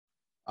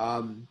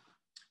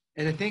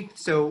And I think,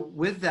 so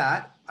with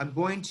that, I'm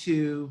going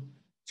to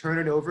turn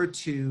it over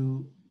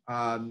to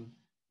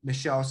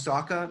Michelle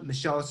Sawka.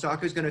 Michelle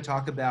Sawka is going to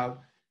talk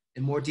about,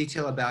 in more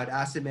detail, about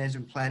asset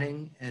management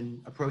planning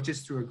and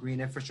approaches through a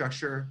green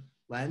infrastructure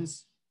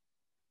lens.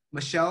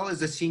 Michelle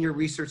is a senior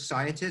research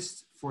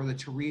scientist for the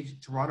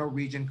Toronto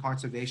Region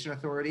Conservation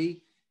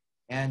Authority.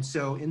 And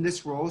so in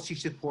this role, she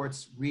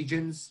supports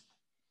regions,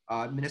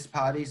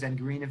 municipalities, and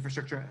Green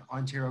Infrastructure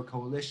Ontario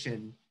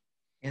Coalition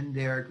in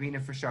their green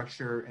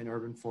infrastructure and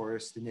urban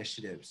forest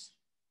initiatives.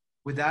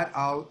 With that,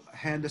 I'll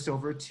hand this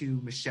over to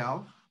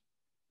Michelle.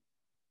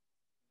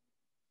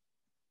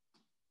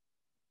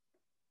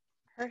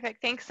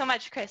 Perfect. Thanks so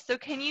much, Chris. So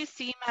can you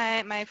see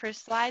my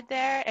first slide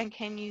there? And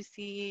can you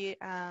see,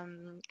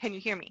 can you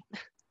hear me?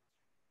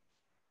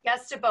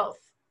 Yes to both.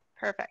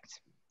 Perfect.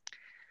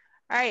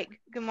 All right.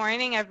 Good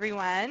morning,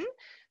 everyone.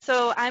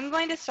 So I'm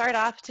going to start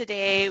off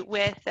today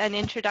with an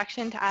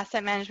introduction to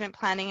asset management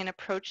planning and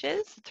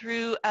approaches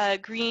through a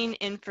green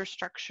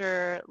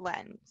infrastructure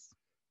lens.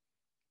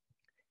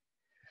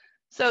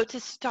 So to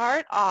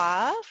start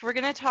off, we're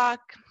going to talk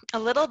a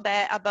little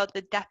bit about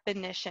the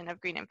definition of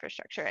green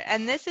infrastructure.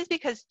 And this is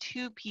because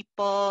two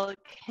people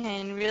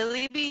can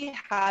really be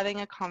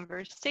having a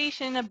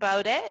conversation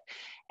about it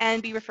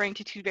and be referring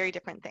to two very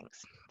different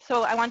things.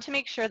 So I want to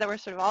make sure that we're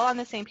sort of all on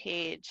the same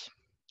page.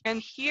 And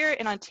here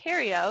in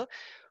Ontario,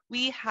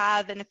 we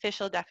have an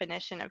official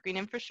definition of green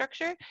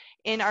infrastructure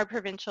in our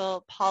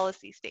provincial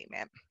policy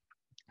statement.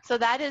 So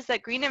that is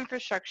that green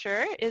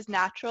infrastructure is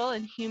natural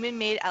and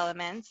human-made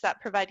elements that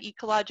provide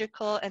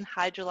ecological and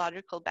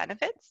hydrological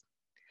benefits.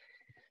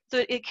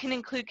 So it can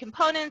include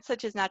components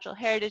such as natural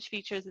heritage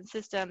features and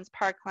systems,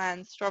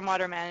 parklands,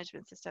 stormwater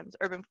management systems,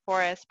 urban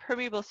forests,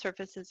 permeable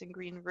surfaces, and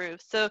green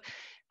roofs. So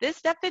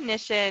this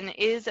definition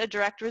is a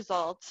direct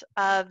result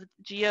of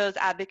GEO's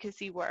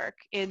advocacy work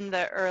in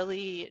the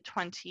early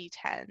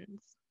 2010s.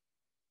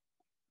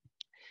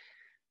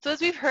 So as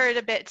we've heard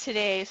a bit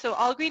today, so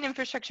all green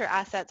infrastructure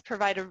assets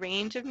provide a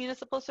range of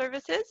municipal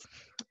services.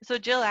 So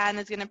Jill Ann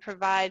is going to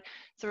provide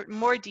sort of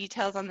more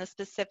details on the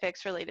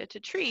specifics related to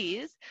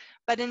trees,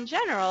 but in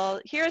general,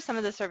 here are some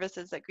of the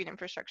services that green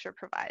infrastructure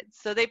provides.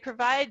 So they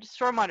provide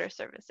stormwater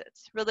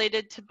services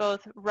related to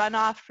both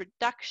runoff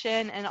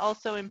reduction and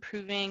also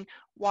improving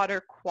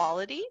water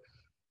quality.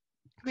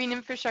 Green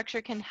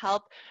infrastructure can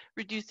help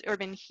reduce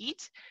urban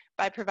heat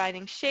by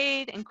providing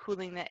shade and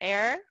cooling the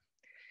air.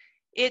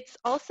 It's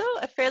also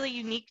a fairly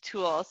unique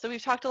tool. So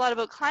we've talked a lot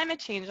about climate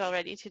change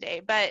already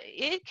today, but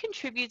it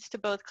contributes to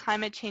both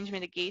climate change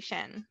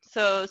mitigation,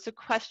 so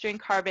sequestering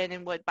carbon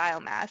and wood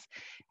biomass,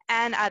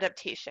 and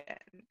adaptation.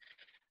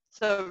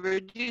 So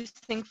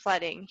reducing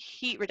flooding,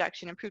 heat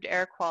reduction, improved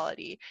air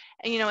quality.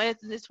 And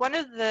it's one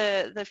of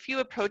the few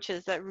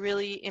approaches that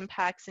really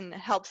impacts and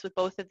helps with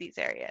both of these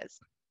areas.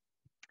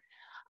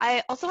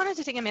 I also wanted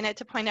to take a minute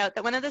to point out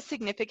that one of the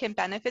significant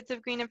benefits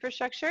of green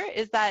infrastructure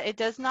is that it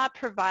does not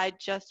provide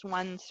just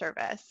one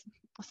service.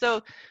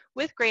 So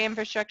with gray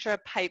infrastructure, a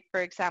pipe,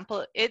 for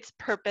example, its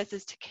purpose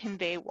is to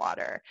convey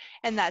water,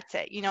 and that's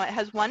it. It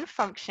has one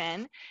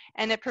function,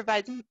 and it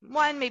provides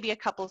one, maybe a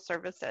couple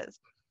services.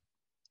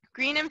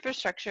 Green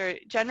infrastructure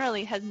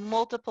generally has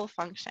multiple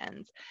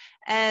functions,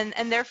 and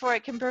therefore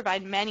it can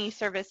provide many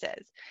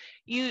services.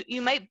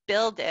 You might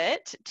build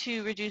it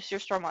to reduce your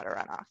stormwater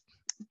runoff,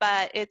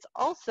 but it's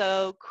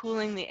also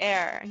cooling the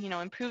air,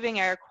 improving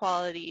air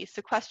quality,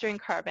 sequestering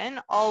carbon,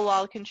 all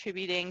while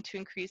contributing to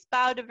increased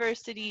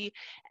biodiversity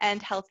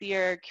and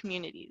healthier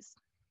communities.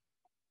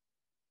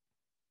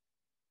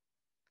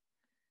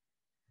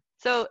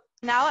 So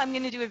now I'm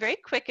going to do a very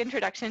quick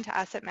introduction to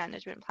asset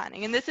management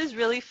planning. And this is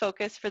really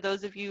focused for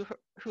those of you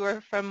who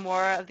are from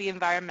more of the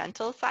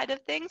environmental side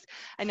of things.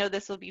 I know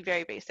this will be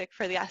very basic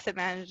for the asset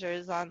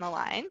managers on the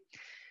line.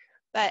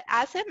 But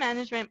asset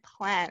management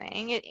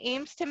planning, it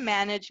aims to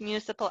manage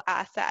municipal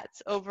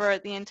assets over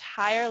the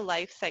entire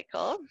life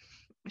cycle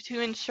to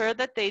ensure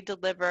that they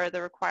deliver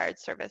the required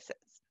services.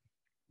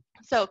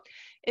 So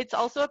it's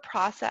also a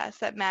process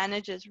that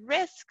manages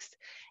risks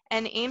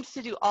and aims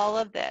to do all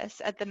of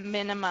this at the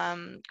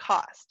minimum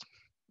cost.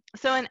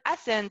 So in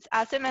essence,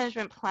 asset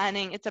management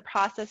planning, it's a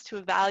process to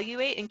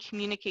evaluate and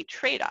communicate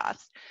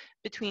trade-offs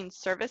between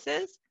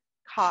services,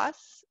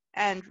 costs,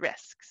 and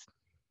risks.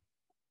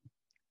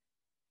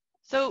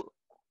 So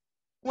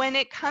when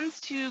it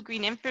comes to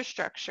green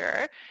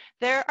infrastructure,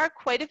 there are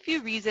quite a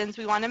few reasons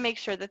we want to make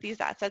sure that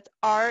these assets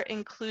are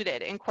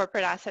included in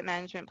corporate asset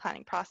management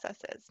planning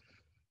processes.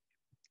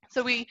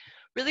 So we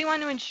really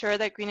want to ensure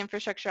that green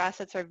infrastructure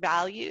assets are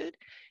valued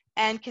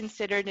and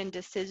considered in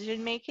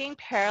decision-making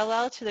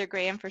parallel to their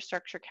gray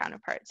infrastructure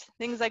counterparts,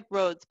 things like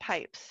roads,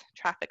 pipes,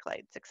 traffic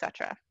lights,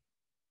 etc.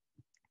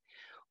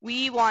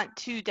 We want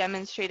to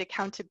demonstrate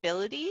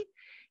accountability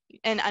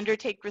and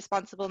undertake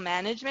responsible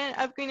management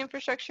of green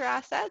infrastructure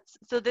assets.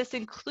 So this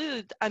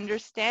includes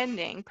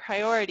understanding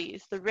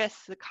priorities, the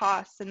risks, the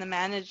costs, and the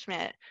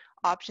management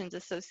options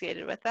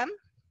associated with them.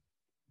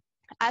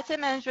 Asset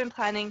management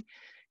planning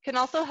can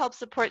also help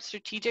support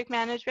strategic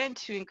management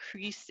to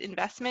increase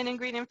investment in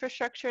green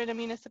infrastructure in a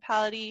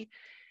municipality.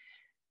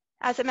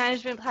 Asset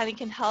management planning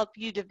can help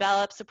you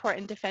develop, support,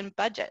 and defend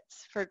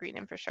budgets for green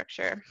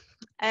infrastructure.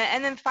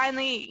 And then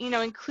finally,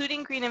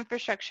 including green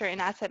infrastructure in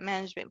asset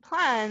management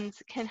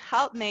plans can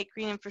help make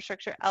green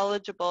infrastructure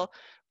eligible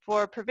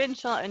for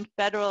provincial and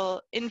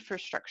federal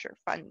infrastructure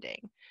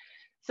funding.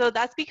 So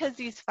that's because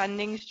these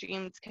funding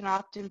streams can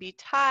often be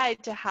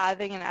tied to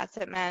having an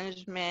asset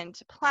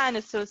management plan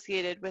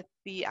associated with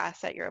the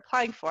asset you're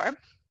applying for.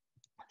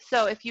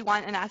 So if you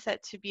want an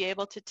asset to be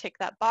able to tick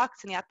that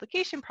box in the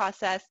application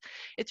process,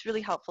 it's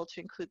really helpful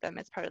to include them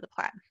as part of the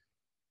plan.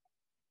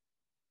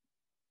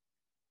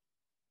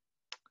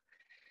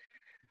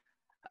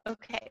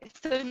 Okay,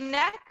 so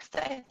next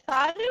I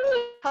thought it would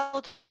be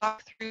helpful to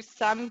walk through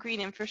some green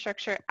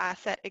infrastructure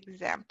asset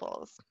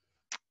examples.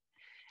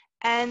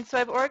 And so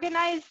I've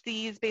organized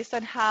these based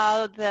on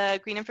how the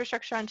Green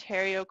Infrastructure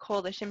Ontario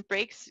Coalition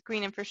breaks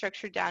green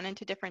infrastructure down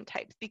into different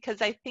types,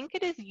 because I think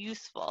it is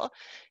useful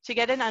to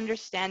get an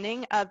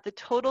understanding of the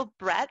total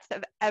breadth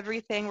of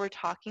everything we're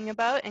talking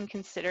about and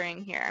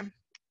considering here.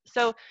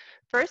 So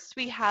first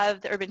we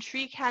have the urban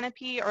tree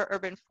canopy or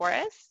urban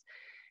forests.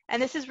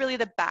 And this is really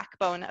the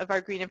backbone of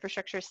our green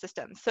infrastructure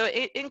system. So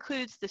it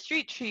includes the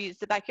street trees,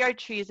 the backyard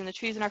trees, and the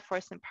trees in our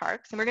forests and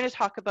parks. And we're going to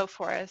talk about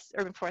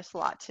urban forests a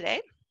lot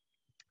today.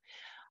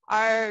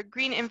 Our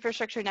green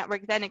infrastructure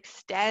network then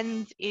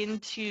extends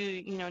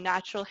into,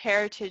 natural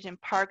heritage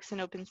and parks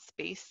and open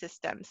space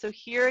systems. So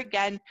here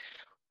again,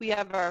 we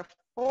have our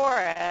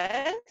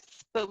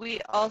forests, but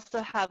we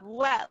also have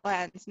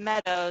wetlands,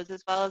 meadows,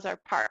 as well as our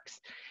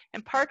parks.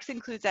 And parks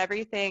includes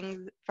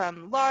everything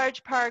from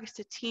large parks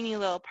to teeny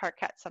little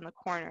parkettes on the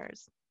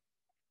corners.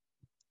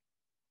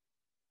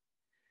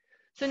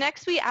 So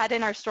next we add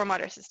in our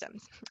stormwater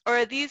systems,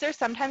 or these are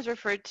sometimes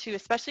referred to,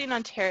 especially in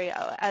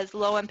Ontario, as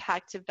low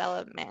impact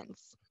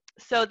developments.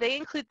 So they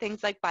include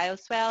things like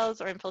bioswales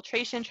or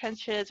infiltration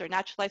trenches or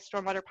naturalized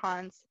stormwater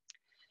ponds.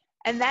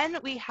 And then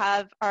we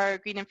have our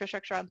green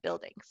infrastructure on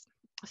buildings,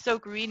 so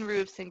green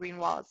roofs and green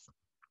walls.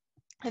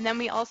 And then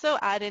we also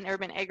add in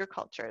urban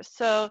agriculture.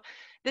 So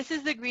this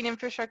is the green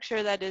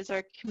infrastructure that is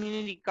our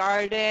community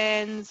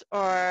gardens,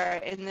 or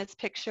in this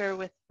picture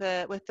with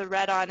the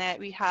red on it,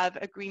 we have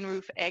a green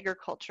roof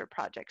agriculture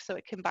project. So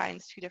it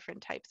combines two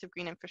different types of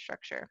green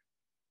infrastructure.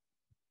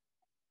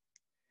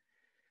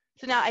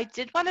 So now I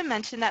did want to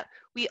mention that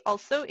we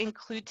also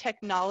include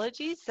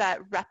technologies that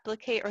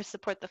replicate or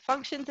support the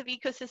functions of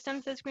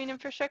ecosystems as green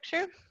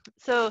infrastructure.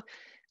 So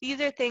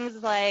these are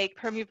things like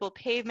permeable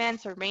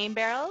pavements or rain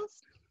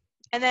barrels.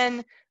 And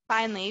then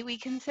finally, we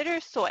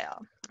consider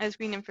soil as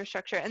green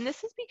infrastructure. And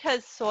this is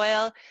because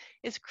soil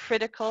is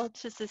critical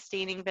to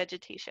sustaining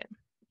vegetation.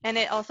 And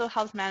it also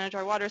helps manage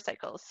our water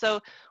cycles.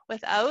 So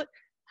without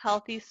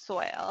healthy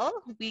soil,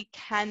 we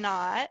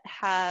cannot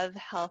have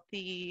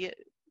healthy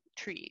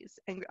trees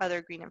and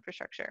other green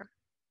infrastructure.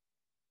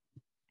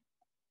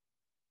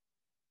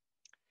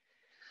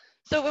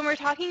 So when we're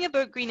talking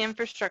about green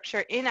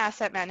infrastructure in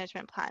asset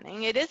management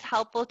planning, it is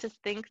helpful to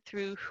think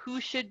through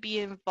who should be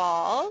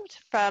involved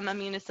from a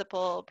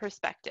municipal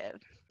perspective.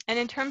 And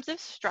in terms of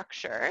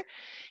structure,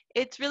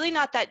 it's really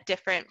not that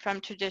different from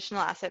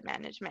traditional asset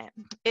management.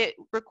 It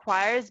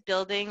requires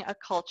building a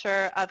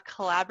culture of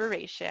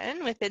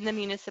collaboration within the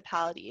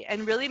municipality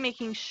and really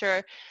making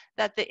sure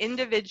that the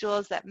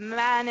individuals that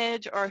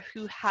manage or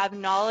who have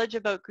knowledge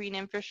about green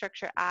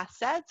infrastructure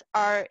assets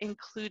are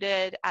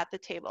included at the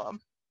table.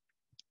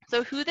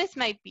 So who this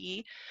might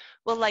be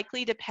will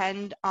likely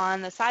depend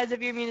on the size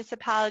of your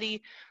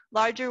municipality.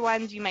 Larger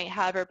ones, you might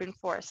have urban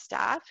forest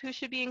staff who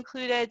should be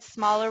included.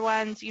 Smaller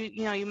ones,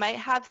 you might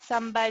have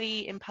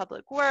somebody in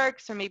public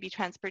works or maybe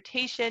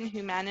transportation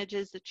who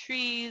manages the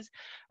trees,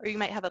 or you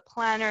might have a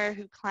planner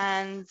who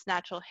plans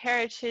natural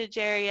heritage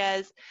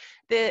areas.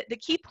 The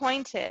key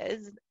point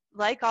is,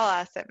 like all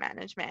asset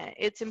management,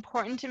 it's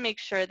important to make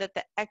sure that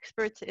the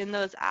experts in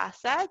those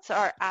assets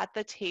are at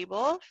the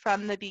table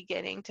from the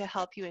beginning to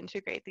help you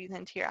integrate these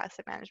into your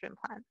asset management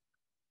plan.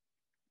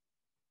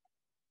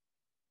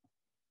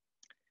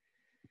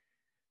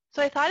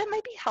 So I thought it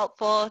might be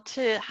helpful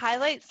to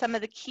highlight some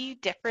of the key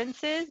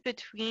differences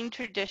between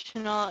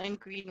traditional and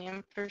green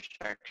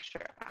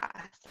infrastructure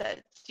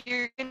assets.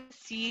 You're going to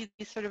see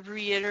these sort of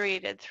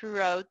reiterated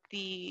throughout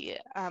the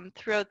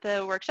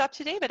workshop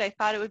today, but I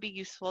thought it would be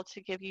useful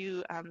to give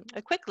you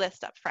a quick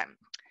list up front.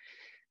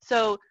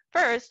 So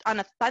first,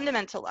 on a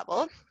fundamental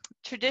level,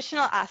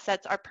 traditional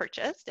assets are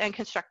purchased and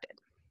constructed,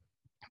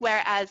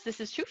 whereas this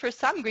is true for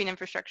some green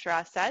infrastructure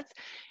assets.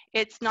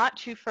 It's not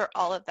true for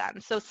all of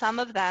them. So some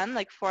of them,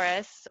 like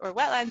forests or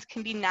wetlands,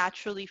 can be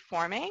naturally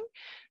forming,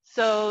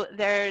 so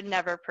they're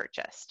never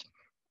purchased.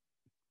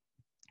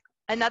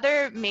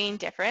 Another main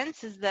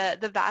difference is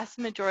the vast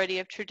majority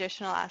of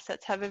traditional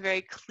assets have a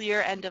very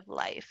clear end of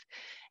life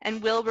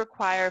and will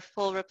require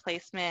full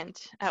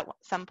replacement at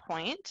some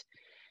point.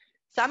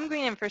 Some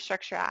green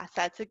infrastructure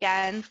assets,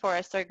 again,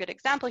 forests are a good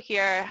example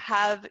here,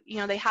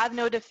 they have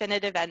no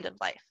definitive end of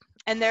life,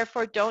 and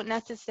therefore don't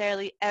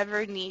necessarily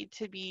ever need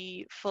to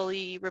be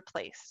fully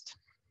replaced.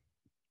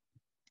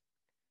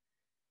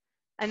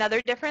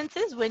 Another difference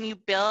is when you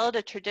build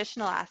a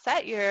traditional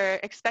asset, your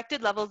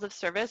expected levels of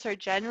service are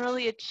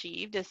generally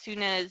achieved as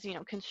soon as,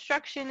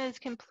 construction is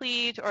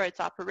complete or it's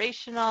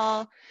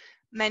operational.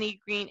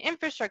 Many green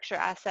infrastructure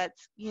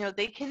assets,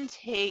 they can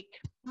take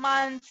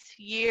months,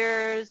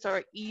 years,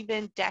 or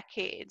even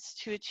decades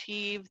to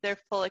achieve their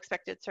full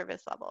expected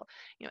service level.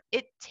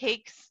 It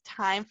takes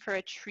time for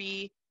a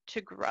tree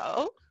to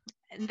grow.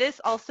 And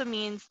this also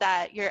means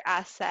that your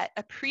asset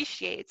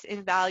appreciates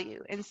in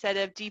value instead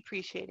of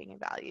depreciating in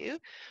value,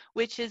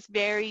 which is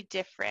very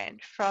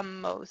different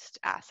from most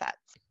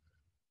assets.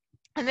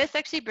 And this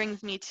actually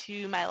brings me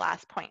to my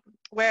last point,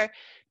 where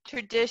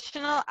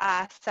traditional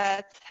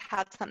assets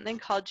have something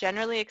called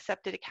generally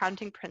accepted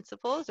accounting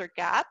principles, or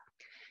GAAP.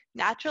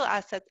 Natural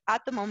assets,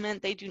 at the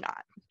moment, they do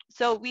not.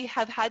 So we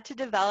have had to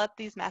develop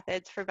these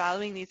methods for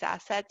valuing these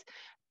assets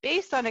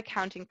based on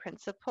accounting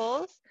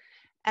principles,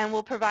 and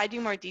we'll provide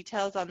you more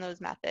details on those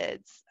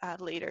methods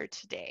later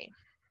today.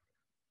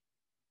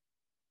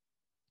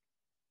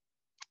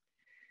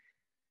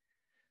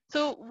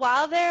 So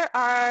while there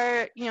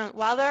are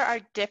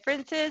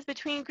differences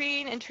between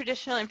green and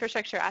traditional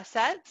infrastructure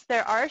assets,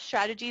 there are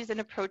strategies and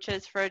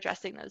approaches for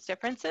addressing those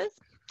differences.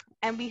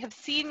 And we have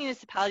seen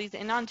municipalities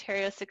in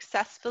Ontario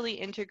successfully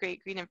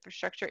integrate green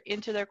infrastructure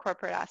into their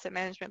corporate asset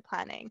management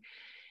planning.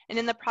 And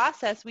in the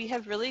process, we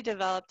have really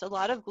developed a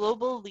lot of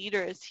global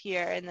leaders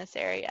here in this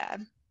area.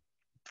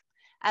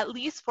 At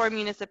least 4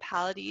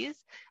 municipalities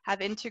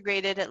have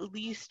integrated at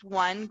least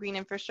one green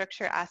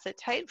infrastructure asset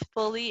type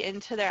fully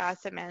into their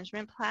asset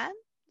management plan.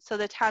 So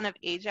the town of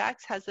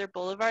Ajax has their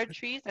boulevard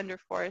trees under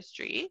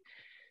forestry.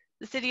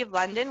 The City of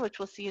London, which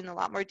we'll see in a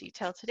lot more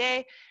detail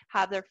today,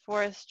 have their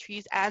forest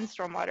trees and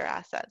stormwater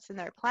assets in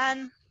their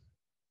plan.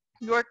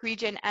 York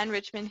Region and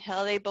Richmond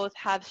Hill, they both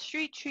have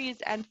street trees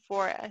and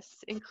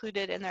forests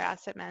included in their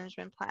asset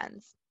management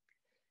plans.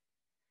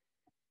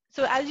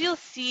 So as you'll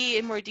see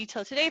in more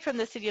detail today from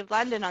the City of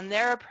London on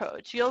their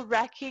approach, you'll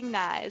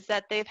recognize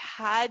that they've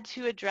had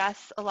to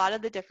address a lot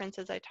of the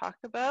differences I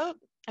talked about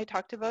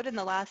in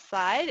the last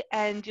slide,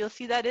 and you'll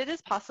see that it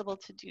is possible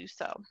to do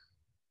so.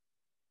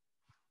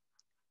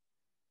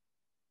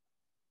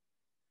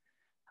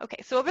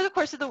 Okay, so over the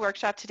course of the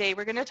workshop today,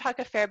 we're going to talk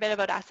a fair bit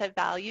about asset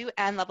value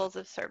and levels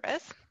of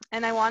service.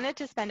 And I wanted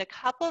to spend a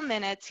couple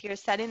minutes here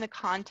setting the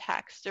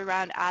context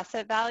around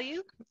asset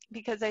value,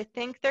 because I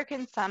think there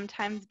can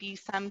sometimes be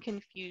some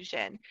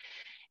confusion,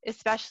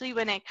 especially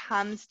when it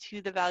comes to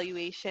the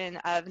valuation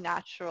of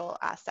natural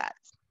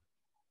assets.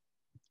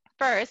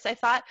 First, I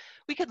thought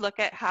we could look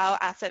at how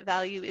asset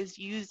value is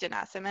used in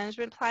asset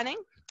management planning.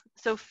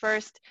 So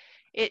first,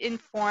 it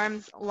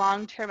informs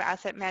long-term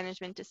asset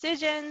management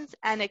decisions,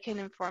 and it can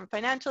inform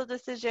financial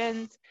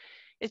decisions.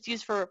 It's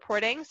used for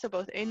reporting, so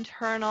both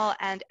internal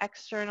and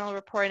external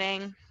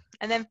reporting.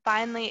 And then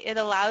finally, it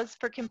allows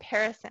for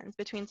comparisons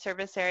between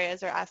service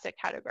areas or asset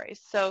categories.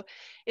 So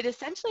it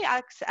essentially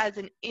acts as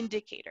an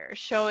indicator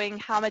showing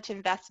how much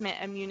investment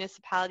a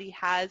municipality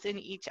has in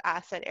each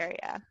asset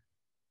area.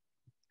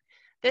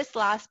 This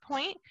last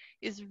point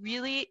is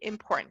really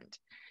important,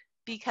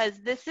 because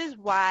this is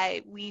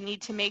why we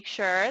need to make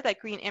sure that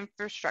green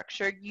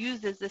infrastructure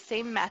uses the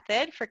same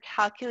method for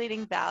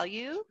calculating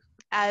value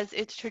as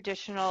its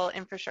traditional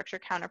infrastructure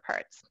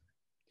counterparts.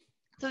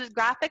 So this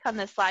graphic on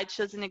this slide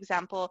shows an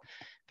example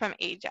from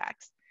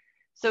Ajax.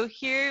 So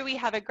here we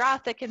have a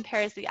graph that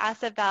compares the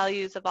asset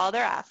values of all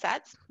their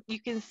assets.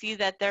 You can see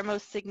that they're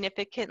most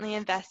significantly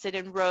invested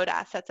in road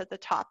assets at the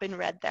top in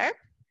red there,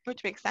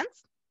 which makes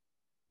sense.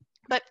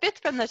 But fifth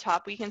from the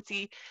top, we can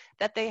see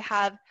that they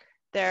have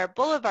their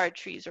boulevard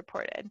trees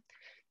reported.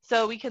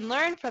 So we can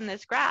learn from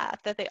this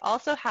graph that they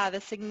also have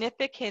a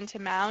significant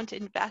amount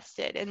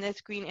invested in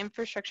this green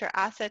infrastructure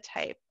asset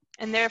type,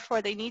 and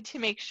therefore they need to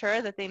make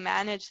sure that they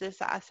manage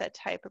this asset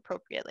type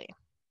appropriately.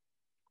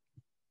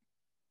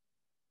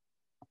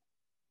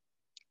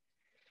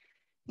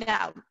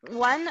 Now,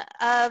 one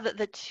of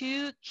the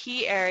 2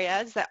 key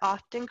areas that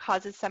often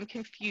causes some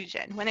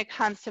confusion when it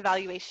comes to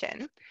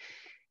valuation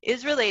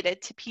is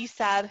related to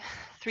PSAB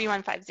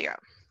 3150.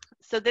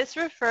 So this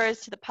refers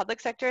to the Public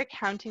Sector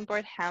Accounting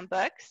Board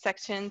Handbook,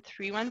 Section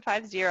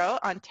 3150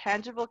 on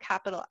Tangible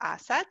Capital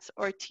Assets,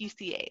 or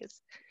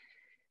TCAs.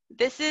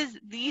 This is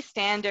the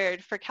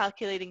standard for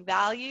calculating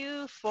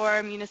value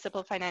for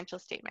municipal financial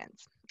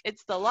statements.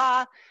 It's the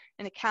law,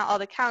 and all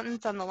the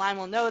accountants on the line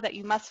will know that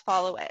you must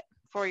follow it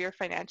for your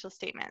financial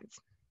statements.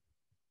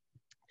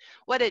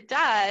 What it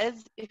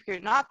does, if you're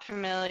not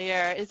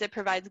familiar, is it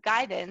provides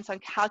guidance on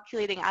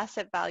calculating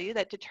asset value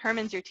that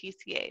determines your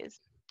TCAs.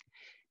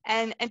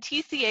 And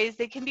TCAs,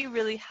 they can be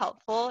really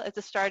helpful as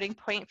a starting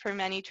point for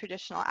many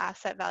traditional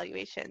asset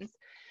valuations,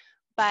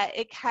 but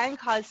it can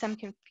cause some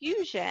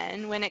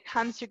confusion when it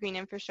comes to green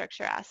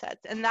infrastructure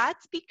assets. And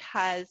that's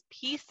because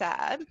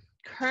PSAB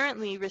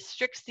currently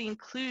restricts the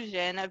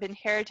inclusion of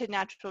inherited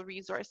natural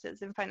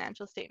resources in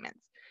financial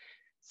statements.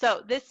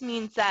 So this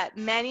means that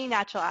many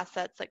natural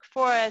assets like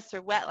forests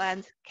or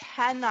wetlands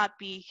cannot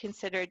be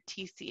considered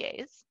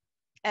TCAs,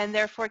 and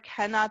therefore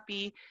cannot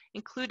be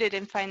included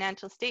in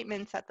financial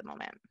statements at the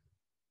moment.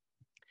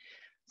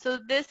 So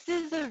this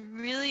is a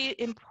really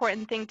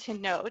important thing to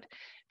note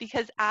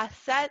because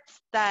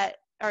assets that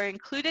are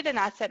included in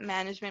asset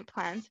management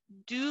plans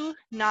do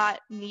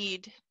not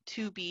need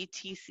to be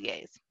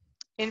TCAs.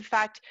 In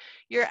fact,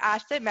 your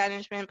asset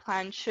management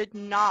plan should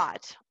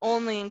not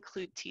only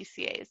include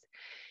TCAs.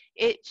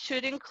 It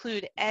should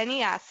include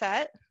any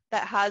asset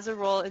that has a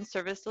role in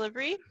service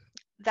delivery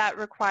that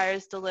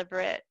requires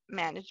deliberate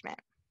management.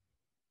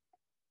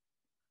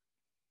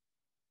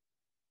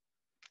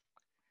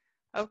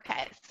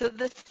 Okay, so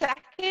the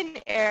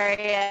second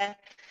area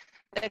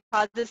that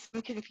causes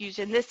some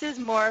confusion, this is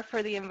more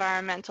for the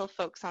environmental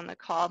folks on the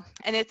call,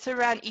 and it's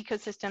around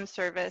ecosystem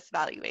service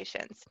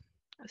valuations.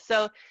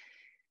 So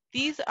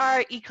these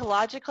are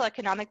ecological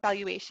economic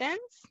valuations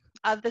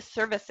of the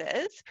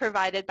services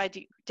provided by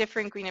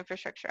different green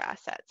infrastructure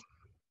assets.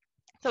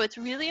 So it's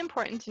really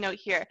important to note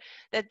here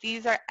that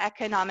these are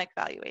economic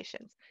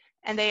valuations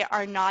and they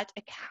are not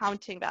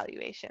accounting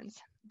valuations.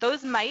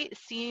 Those might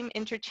seem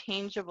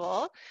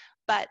interchangeable,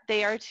 but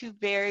they are two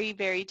very,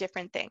 very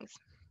different things.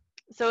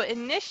 So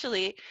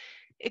initially,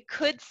 it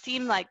could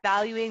seem like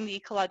valuing the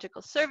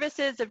ecological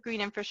services of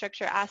green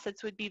infrastructure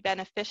assets would be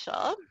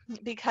beneficial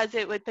because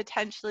it would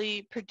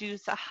potentially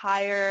produce a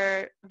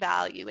higher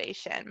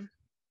valuation.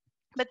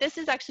 But this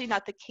is actually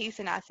not the case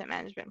in asset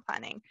management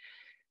planning.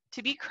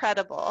 To be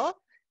credible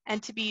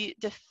and to be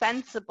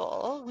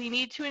defensible, we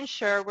need to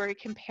ensure we're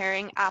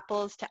comparing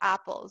apples to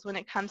apples when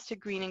it comes to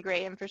green and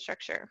gray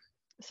infrastructure.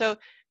 So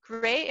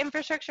gray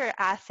infrastructure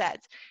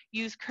assets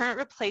use current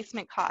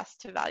replacement costs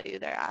to value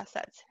their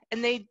assets,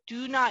 and they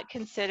do not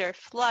consider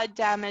flood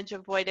damage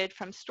avoided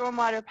from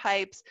stormwater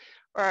pipes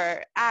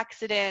or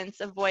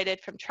accidents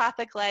avoided from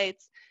traffic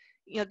lights.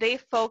 They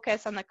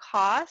focus on the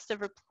cost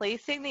of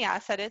replacing the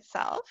asset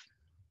itself,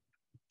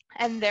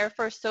 and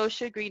therefore so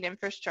should green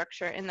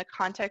infrastructure in the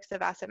context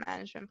of asset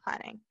management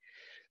planning.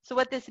 So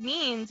what this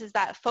means is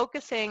that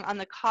focusing on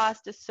the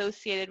cost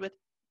associated with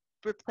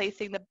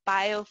replacing the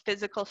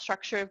biophysical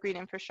structure of green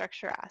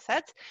infrastructure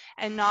assets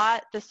and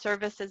not the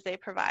services they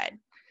provide.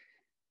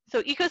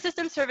 So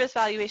ecosystem service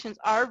valuations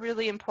are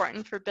really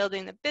important for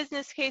building the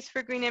business case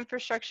for green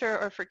infrastructure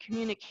or for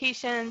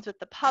communications with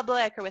the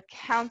public or with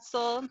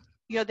council.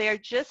 They are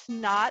just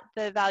not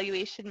the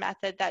evaluation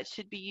method that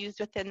should be used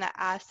within the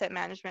asset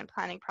management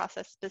planning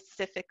process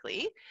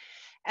specifically.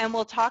 And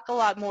we'll talk a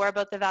lot more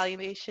about the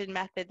valuation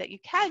method that you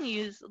can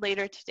use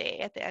later today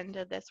at the end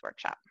of this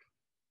workshop.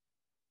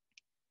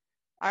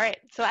 All right,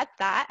 so at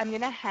that, I'm going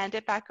to hand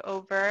it back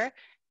over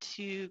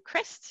to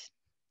Chris